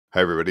Hi,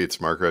 everybody. It's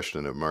Mark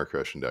Rushton of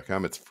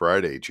markrushton.com. It's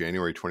Friday,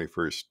 January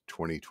 21st,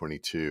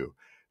 2022.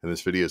 And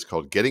this video is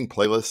called Getting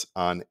Playlists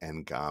on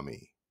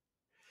Anghami.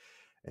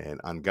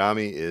 And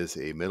Anghami is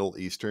a Middle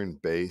Eastern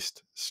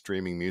based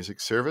streaming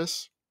music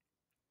service.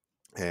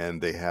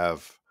 And they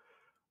have,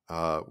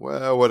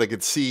 what I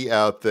could see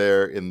out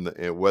there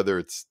whether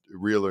it's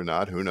real or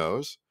not, who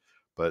knows,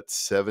 but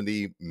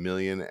 70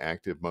 million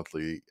active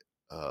monthly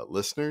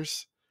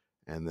listeners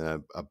and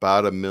then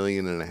about 1.5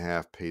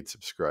 million paid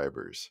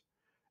subscribers.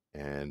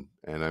 And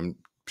I'm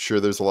sure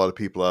there's a lot of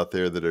people out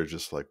there that are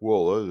just like,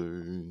 well,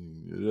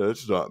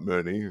 that's not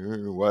many.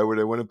 Why would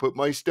I want to put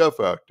my stuff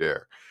out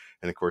there?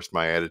 And of course,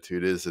 my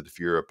attitude is that if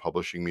you're a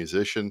publishing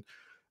musician,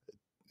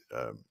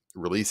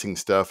 releasing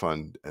stuff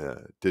on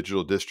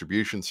digital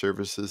distribution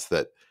services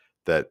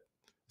that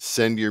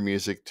send your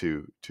music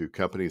to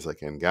companies like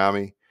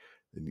Anghami,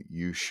 then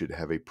you should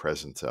have a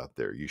presence out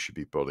there. You should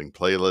be building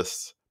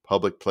playlists,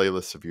 public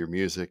playlists of your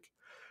music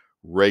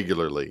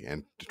regularly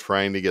and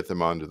trying to get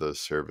them onto those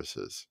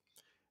services.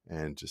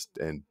 And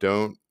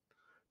don't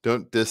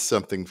diss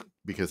something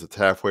because it's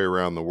halfway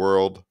around the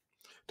world.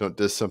 Don't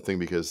diss something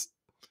because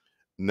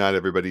not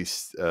everybody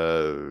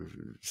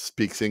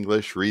speaks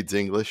English, reads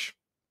English.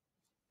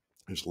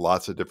 There's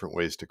lots of different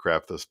ways to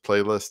craft those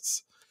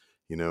playlists.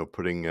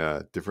 Putting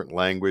different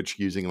language,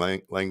 using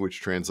language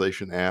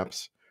translation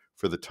apps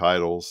for the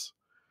titles,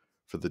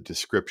 for the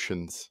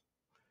descriptions,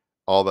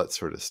 all that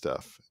sort of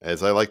stuff.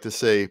 As I like to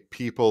say,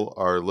 people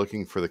are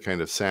looking for the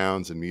kind of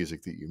sounds and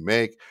music that you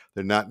make.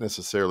 They're not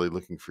necessarily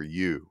looking for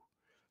you.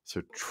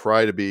 So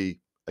try to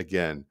be,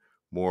 again,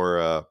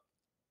 more,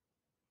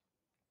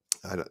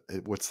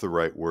 what's the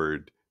right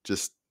word?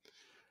 Just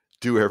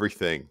do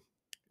everything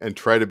and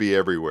try to be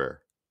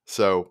everywhere.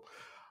 So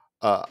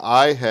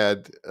I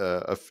had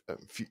a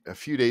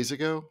few days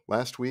ago,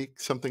 last week,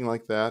 something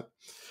like that,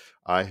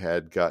 I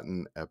had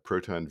gotten a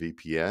Proton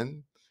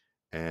VPN.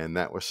 And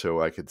that was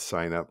so I could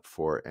sign up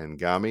for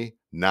Anghami,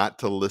 not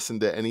to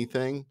listen to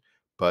anything,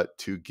 but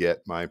to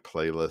get my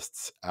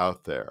playlists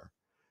out there.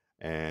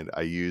 And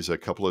I use a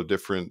couple of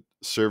different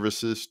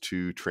services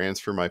to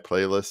transfer my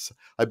playlists.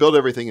 I build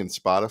everything in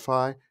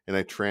Spotify and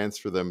I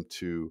transfer them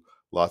to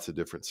lots of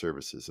different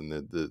services.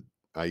 And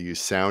I use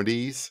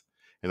SoundEase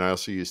and I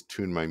also use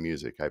Tune My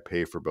Music. I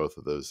pay for both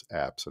of those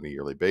apps on a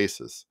yearly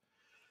basis.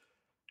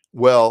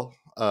 Well,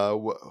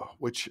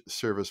 which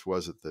service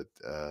was it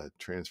that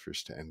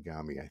transfers to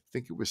Anghami? I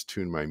think it was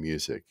Tune My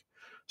Music.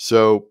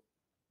 So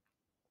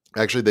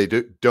actually,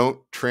 they don't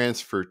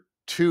transfer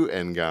to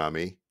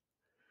Anghami;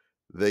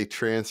 they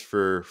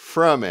transfer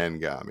from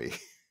Anghami.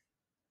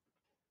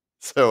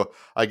 So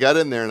I got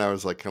in there and I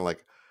was like, kind of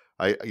like,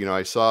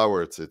 I saw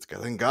where it's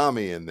got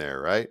Anghami in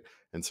there, right?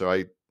 And so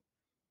I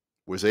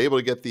was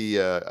able to get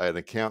an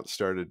account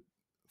started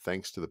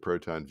thanks to the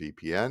Proton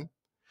VPN.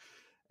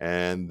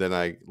 And then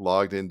I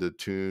logged into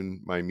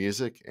Tune My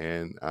Music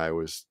and I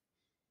was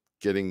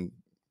going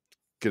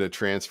to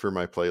transfer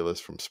my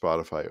playlist from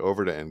Spotify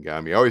over to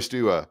Anghami. I always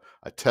do a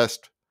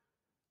test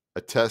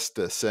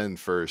send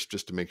first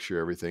just to make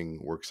sure everything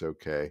works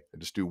okay. I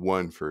just do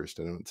one first.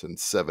 I don't send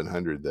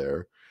 700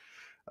 there.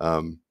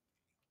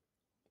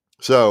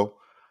 So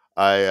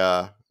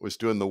I was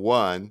doing the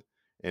one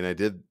and I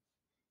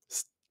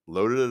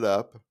loaded it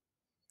up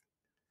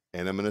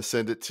and I'm going to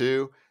send it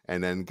to,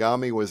 and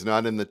Anghami was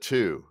not in the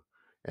to.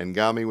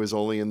 Anghami was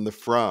only in the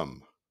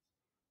from.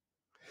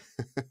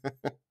 I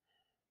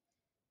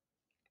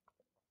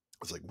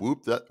was like,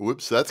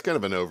 whoops, that's kind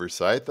of an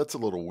oversight. That's a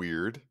little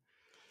weird.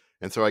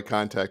 And so I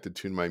contacted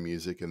Tune My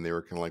Music and they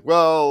were kind of like,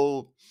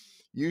 well,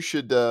 you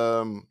should,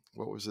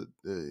 what was it?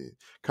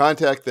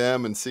 Contact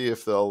them and see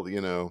if they'll,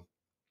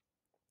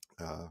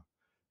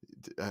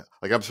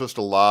 like I'm supposed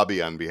to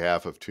lobby on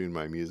behalf of Tune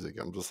My Music.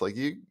 I'm just like,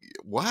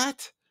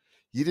 what?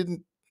 You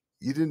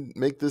didn't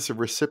make this a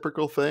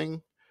reciprocal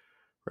thing,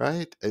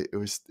 right? It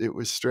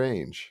was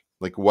strange.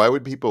 Like, why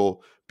would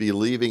people be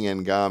leaving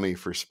Anghami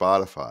for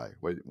Spotify?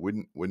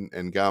 Wouldn't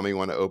Anghami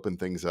want to open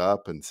things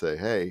up and say,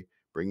 hey,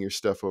 bring your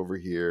stuff over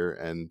here?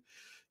 And,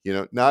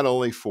 not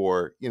only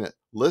for,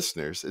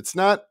 listeners, it's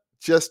not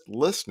just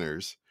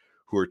listeners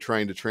who are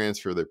trying to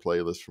transfer their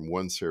playlist from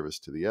one service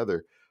to the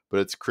other, but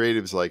it's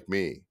creatives like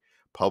me,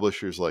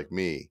 publishers like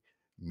me,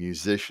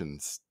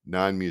 musicians,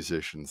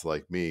 non-musicians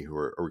like me who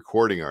are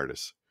recording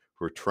artists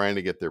who are trying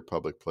to get their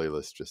public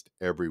playlists just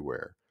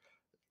everywhere.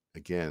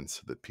 Again,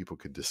 so that people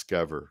could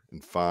discover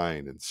and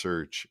find and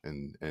search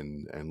and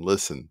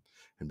listen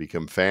and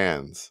become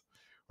fans,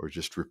 or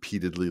just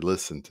repeatedly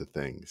listen to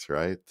things,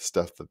 right?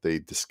 Stuff that they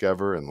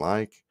discover and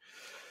like.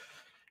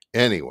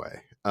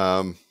 Anyway,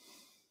 so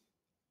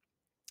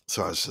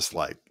I was just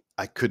like,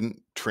 I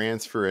couldn't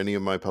transfer any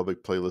of my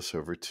public playlists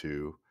over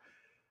to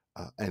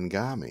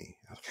Anghami.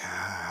 Like,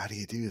 how do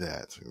you do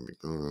that? So,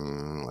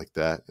 like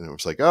that. And it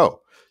was like,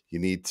 oh, you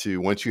need to,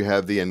 once you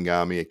have the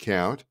Anghami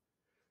account,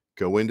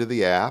 go into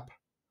the app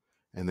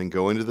and then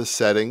go into the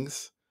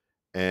settings,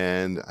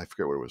 and I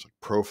forget what it was, like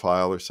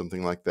profile or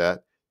something like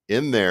that.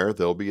 In there,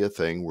 there'll be a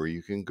thing where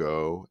you can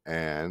go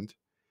and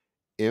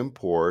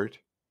import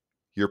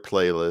your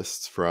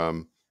playlists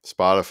from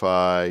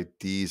Spotify,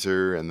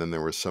 Deezer, and then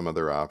there was some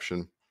other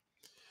option,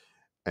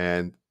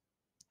 and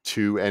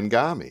to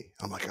Anghami.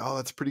 I'm like, oh,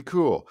 that's pretty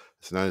cool.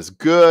 It's not as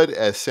good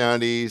as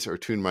Soundease or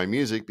Tune My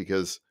Music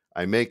because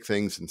I make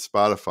things in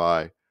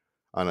Spotify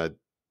on a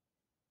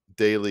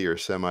daily or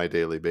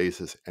semi-daily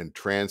basis and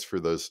transfer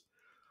those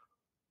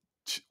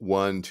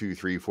 1, 2,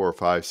 3, 4,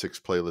 5, 6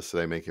 playlists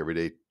that I make every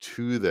day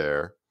to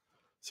there.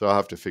 So I'll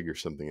have to figure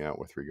something out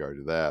with regard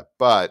to that.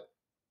 But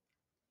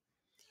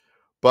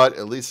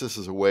at least this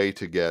is a way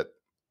to get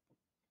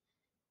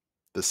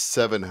the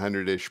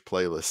 700-ish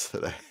playlists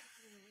that I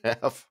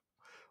have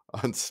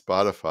on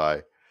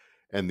Spotify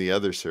and the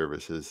other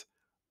services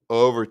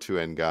over to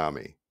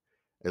Anghami.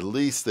 At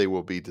least they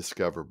will be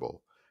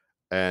discoverable.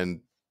 And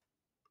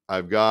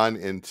I've gone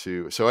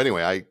into, so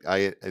anyway,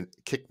 I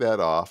kicked that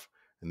off,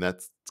 and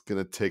that's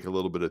going to take a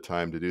little bit of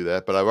time to do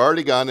that. But I've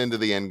already gone into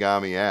the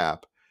Anghami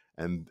app,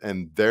 and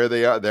there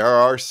they are. There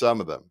are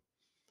some of them.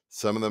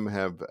 Some of them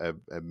have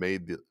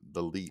made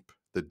the leap,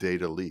 the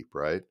data leap,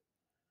 right?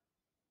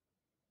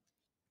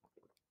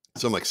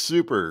 So I'm like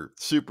super,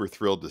 super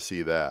thrilled to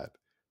see that.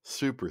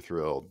 Super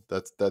thrilled.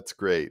 That's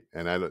great.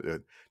 And I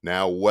don't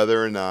now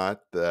whether or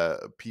not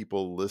the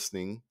people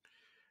listening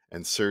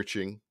and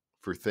searching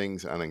for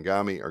things on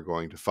Anghami are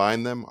going to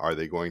find them. Are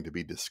they going to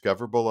be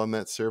discoverable on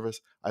that service?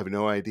 I have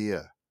no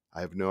idea.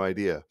 I have no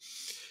idea.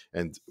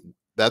 And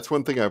that's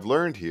one thing I've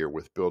learned here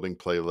with building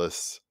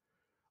playlists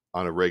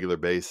on a regular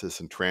basis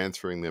and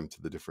transferring them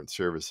to the different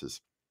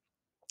services.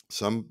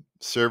 Some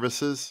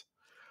services,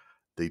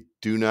 they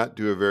do not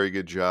do a very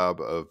good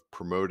job of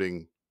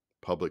promoting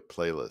public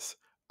playlists.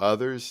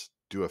 Others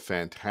do a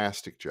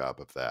fantastic job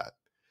of that.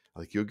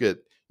 Like you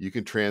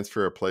can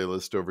transfer a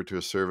playlist over to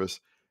a service.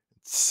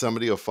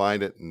 Somebody will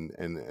find it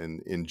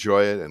and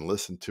enjoy it and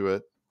listen to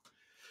it.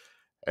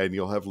 And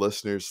you'll have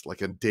listeners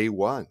like on day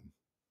one.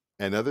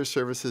 And other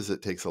services,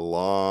 it takes a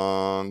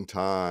long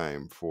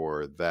time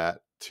for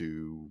that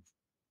to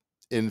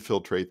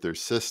infiltrate their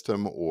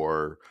system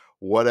or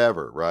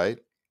whatever, right?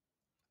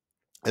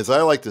 As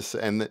I like to say,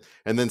 and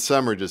then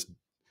some are just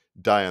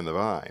die on the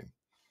vine,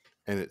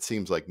 and it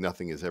seems like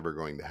nothing is ever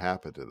going to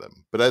happen to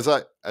them. But as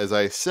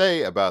I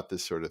say about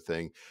this sort of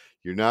thing,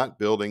 you're not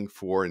building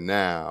for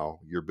now,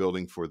 you're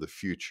building for the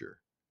future,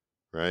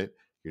 right?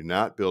 You're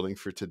not building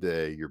for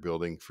today, you're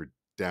building for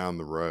down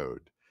the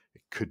road.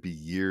 It could be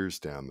years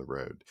down the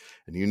road.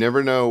 And you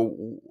never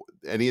know,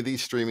 any of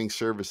these streaming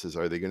services,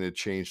 are they going to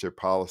change their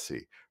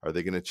policy? Are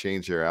they going to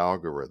change their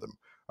algorithm?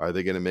 Are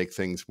they going to make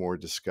things more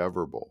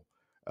discoverable?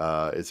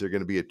 Is there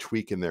going to be a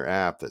tweak in their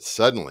app that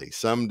suddenly,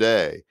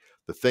 someday,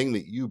 the thing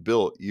that you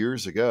built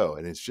years ago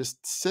and it's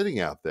just sitting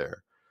out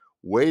there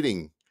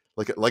waiting,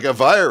 like a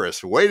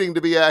virus waiting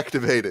to be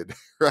activated,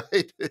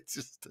 right? It's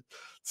just,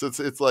 so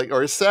it's like,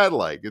 or a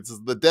satellite, it's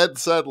the dead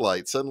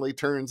satellite suddenly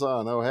turns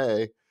on. Oh,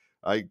 hey,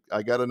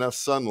 I got enough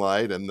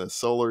sunlight and the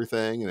solar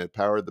thing, and it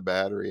powered the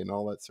battery and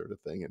all that sort of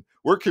thing, and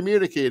we're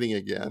communicating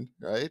again,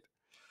 right?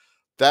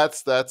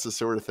 That's the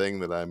sort of thing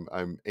that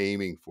I'm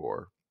aiming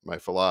for. My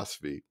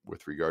philosophy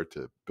with regard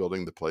to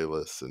building the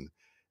playlists and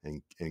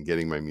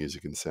getting my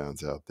music and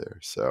sounds out there.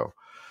 So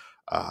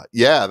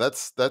yeah,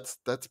 that's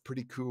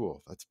pretty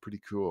cool. That's pretty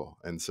cool.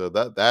 And so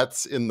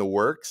that's in the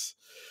works,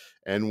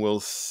 and we'll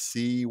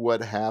see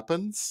what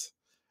happens.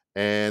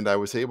 And I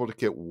was able to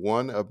get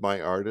one of my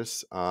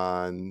artists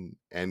on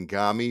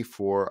Anghami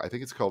for, I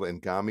think it's called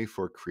Anghami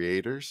for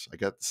Creators. I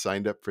got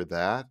signed up for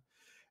that,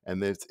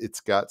 and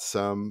it's got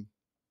some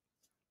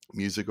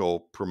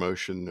musical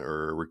promotion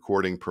or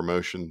recording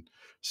promotion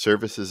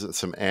services and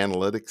some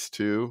analytics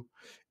too.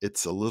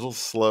 It's a little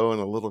slow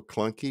and a little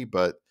clunky,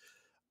 but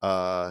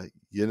I'll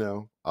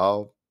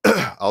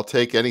I'll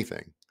take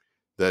anything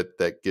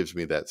that gives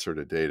me that sort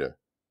of data.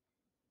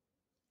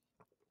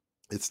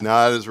 It's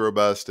not as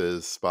robust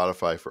as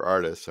Spotify for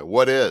Artists. So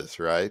what is,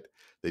 right?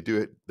 They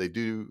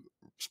do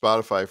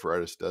Spotify for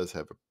Artists does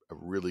have a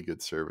really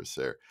good service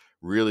there.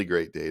 Really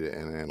great data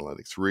and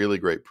analytics, really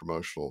great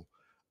promotional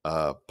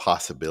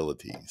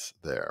possibilities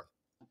there,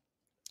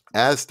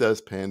 as does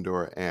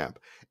Pandora Amp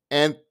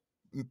and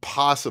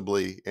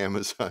possibly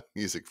Amazon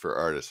Music for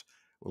Artists.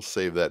 We'll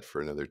save that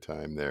for another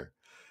time there.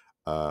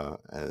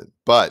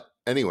 But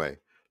anyway,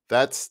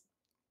 that's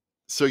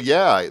so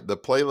yeah, the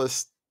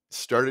playlist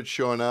started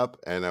showing up,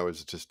 and I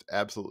was just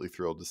absolutely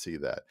thrilled to see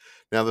that.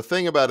 Now, the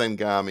thing about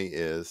Anghami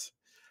is,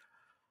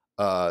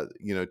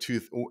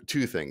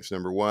 two things.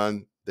 Number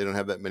one, they don't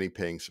have that many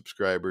paying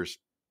subscribers,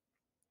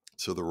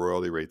 so the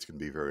royalty rates can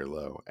be very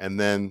low. And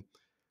then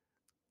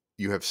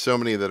you have so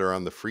many that are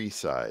on the free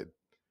side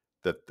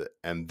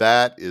and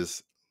that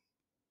is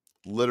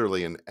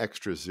literally an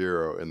extra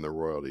zero in the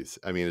royalties.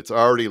 I mean, it's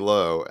already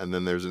low, and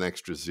then there's an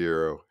extra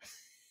zero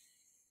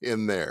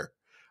in there.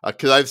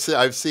 Because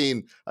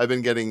I've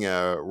been getting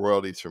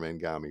royalties from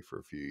Anghami for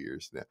a few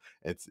years now.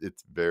 It's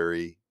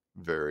very,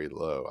 very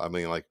low. I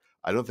mean, like,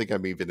 I don't think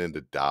I'm even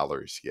into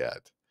dollars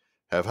yet.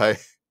 Have I?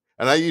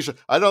 And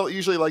I don't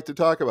usually like to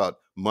talk about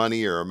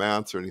money or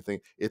amounts or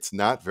anything. It's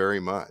not very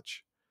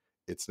much.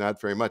 It's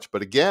not very much.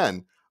 But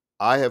again,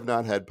 I have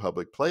not had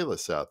public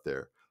playlists out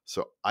there.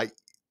 So I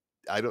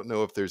don't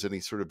know if there's any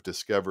sort of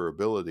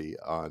discoverability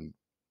on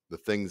the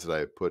things that I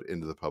have put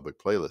into the public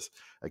playlist.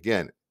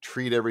 Again,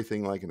 treat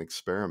everything like an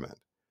experiment.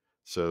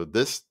 So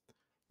this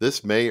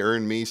may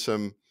earn me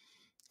some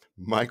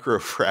micro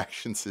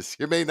fractions this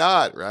year, may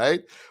not,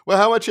 right? Well,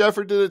 how much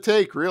effort did it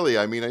take, really?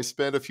 I mean, I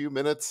spent a few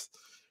minutes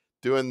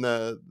doing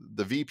the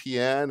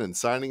VPN and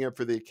signing up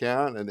for the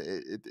account, and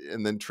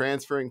and then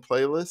transferring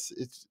playlists.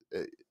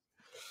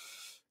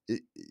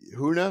 It,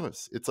 who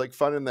knows? It's like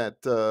finding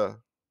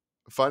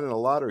a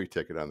lottery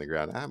ticket on the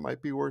ground. That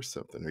might be worth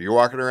something. Or you're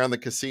walking around the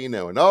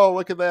casino and, oh,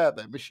 look at that.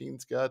 That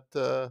machine's got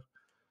a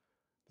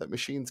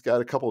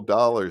couple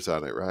dollars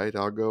on it, right?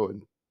 I'll go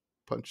and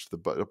punch the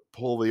button,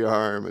 pull the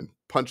arm and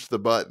punch the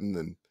button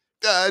and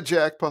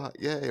jackpot.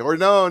 Yay. Or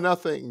no,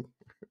 nothing.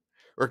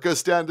 Or it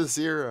goes down to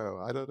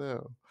zero. I don't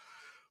know.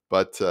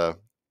 But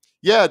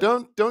yeah,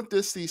 don't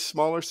diss these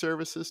smaller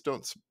services.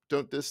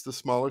 Don't diss the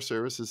smaller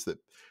services that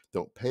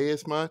don't pay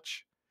as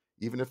much,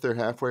 even if they're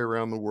halfway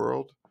around the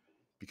world,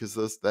 because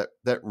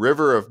that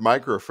river of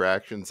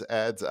microfractions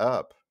adds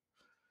up.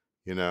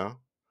 You know,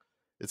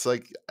 it's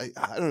like I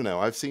don't know.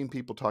 I've seen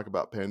people talk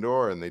about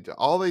Pandora, and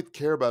all they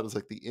care about is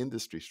like the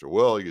industry store.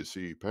 Well, you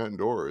see,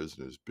 Pandora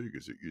isn't as big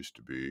as it used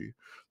to be.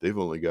 They've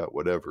only got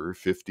whatever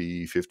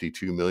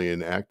 52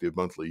 million active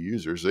monthly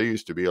users. They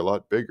used to be a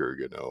lot bigger,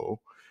 you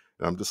know.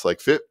 And I'm just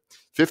like,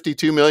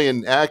 52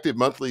 million active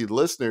monthly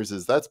listeners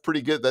that's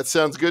pretty good. That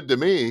sounds good to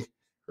me,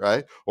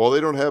 right? Well, they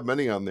don't have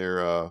many on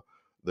their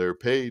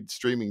paid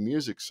streaming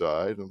music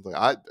side. I'm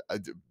like,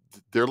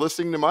 they're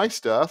listening to my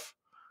stuff.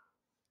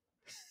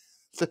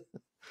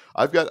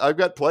 I've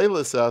got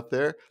playlists out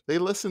there. They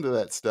listen to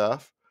that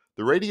stuff.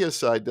 The radio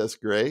side does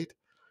great.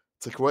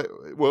 It's like, what?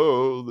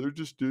 Whoa, they're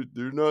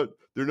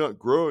not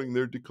growing.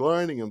 They're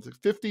declining. I'm like,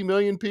 50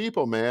 million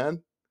people,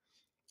 man.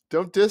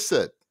 Don't diss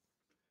it.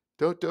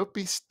 Don't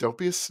be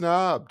a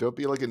snob. Don't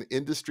be like an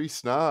industry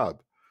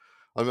snob.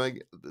 I'm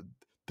like,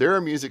 there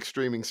are music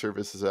streaming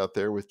services out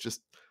there with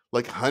just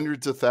like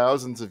hundreds of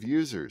thousands of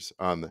users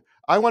on the.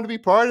 I want to be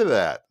part of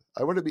that.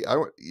 I want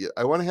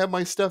to have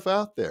my stuff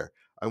out there.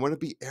 I want to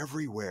be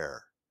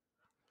everywhere.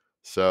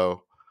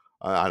 So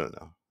I don't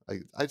know.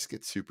 I just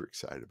get super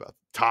excited about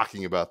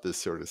talking about this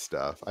sort of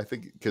stuff. I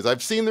think because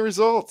I've seen the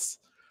results.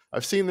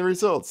 I've seen the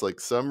results.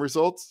 Like some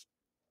results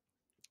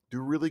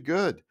do really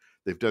good.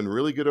 They've done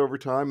really good over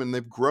time, and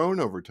they've grown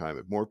over time.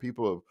 If more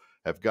people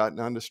have gotten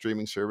onto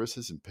streaming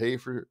services and pay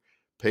for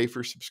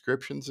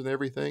subscriptions and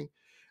everything,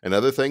 and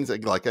other things,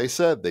 like I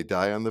said, they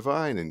die on the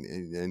vine,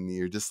 and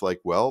you're just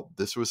like, well,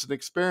 this was an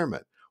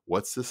experiment.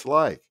 What's this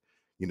like?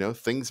 You know,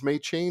 things may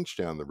change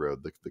down the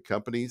road. The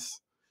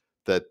companies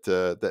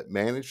that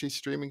manage these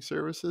streaming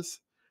services,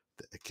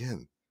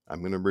 again, I'm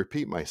going to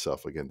repeat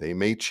myself again. They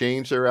may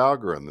change their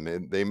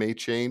algorithm. They may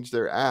change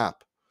their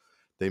app.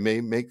 They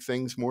may make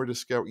things more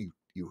discoverable.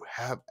 You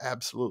have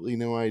absolutely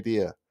no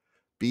idea.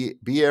 Be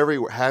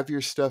everywhere. Have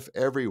your stuff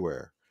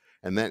everywhere,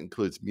 and that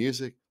includes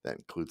music. That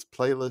includes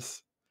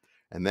playlists,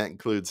 and that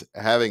includes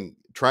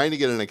trying to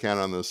get an account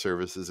on those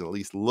services and at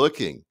least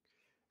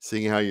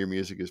seeing how your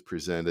music is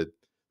presented,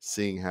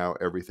 seeing how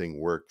everything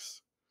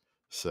works.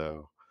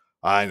 So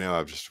I know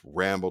I've just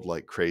rambled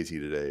like crazy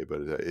today,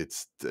 but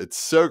it's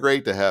so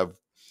great to have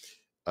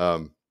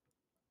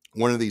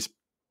one of these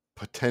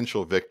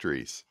potential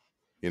victories.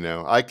 You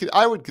know,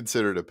 I would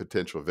consider it a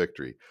potential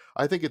victory.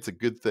 I think it's a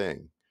good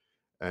thing.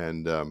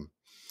 And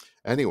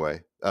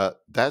anyway,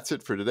 that's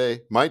it for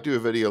today. Might do a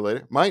video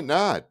later, might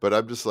not, but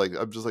I'm just like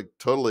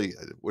totally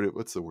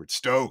what's the word?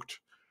 Stoked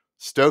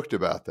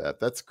about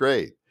that. That's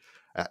great.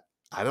 I,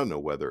 I don't know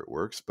whether it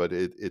works, but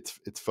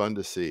it's fun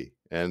to see.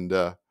 And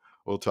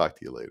we'll talk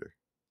to you later.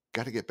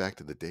 Got to get back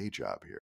to the day job here.